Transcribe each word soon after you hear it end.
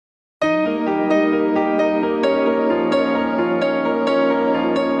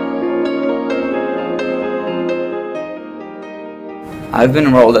I've been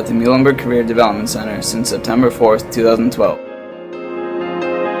enrolled at the Muhlenberg Career Development Center since September 4th, 2012.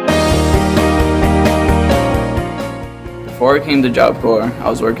 Before I came to Job Corps, I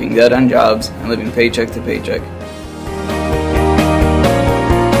was working dead-end jobs and living paycheck to paycheck.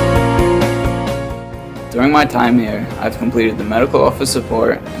 During my time here, I've completed the medical office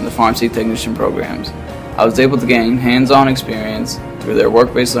support and the pharmacy technician programs. I was able to gain hands-on experience through their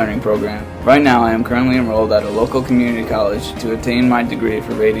work-based learning program. Right now, I am currently enrolled at a local community college to attain my degree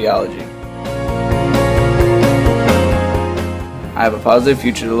for radiology. I have a positive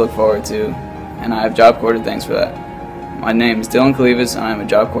future to look forward to, and I have Job Corps to thanks for that. My name is Kalivas, and I am a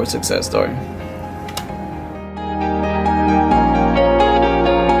Job Corps success story.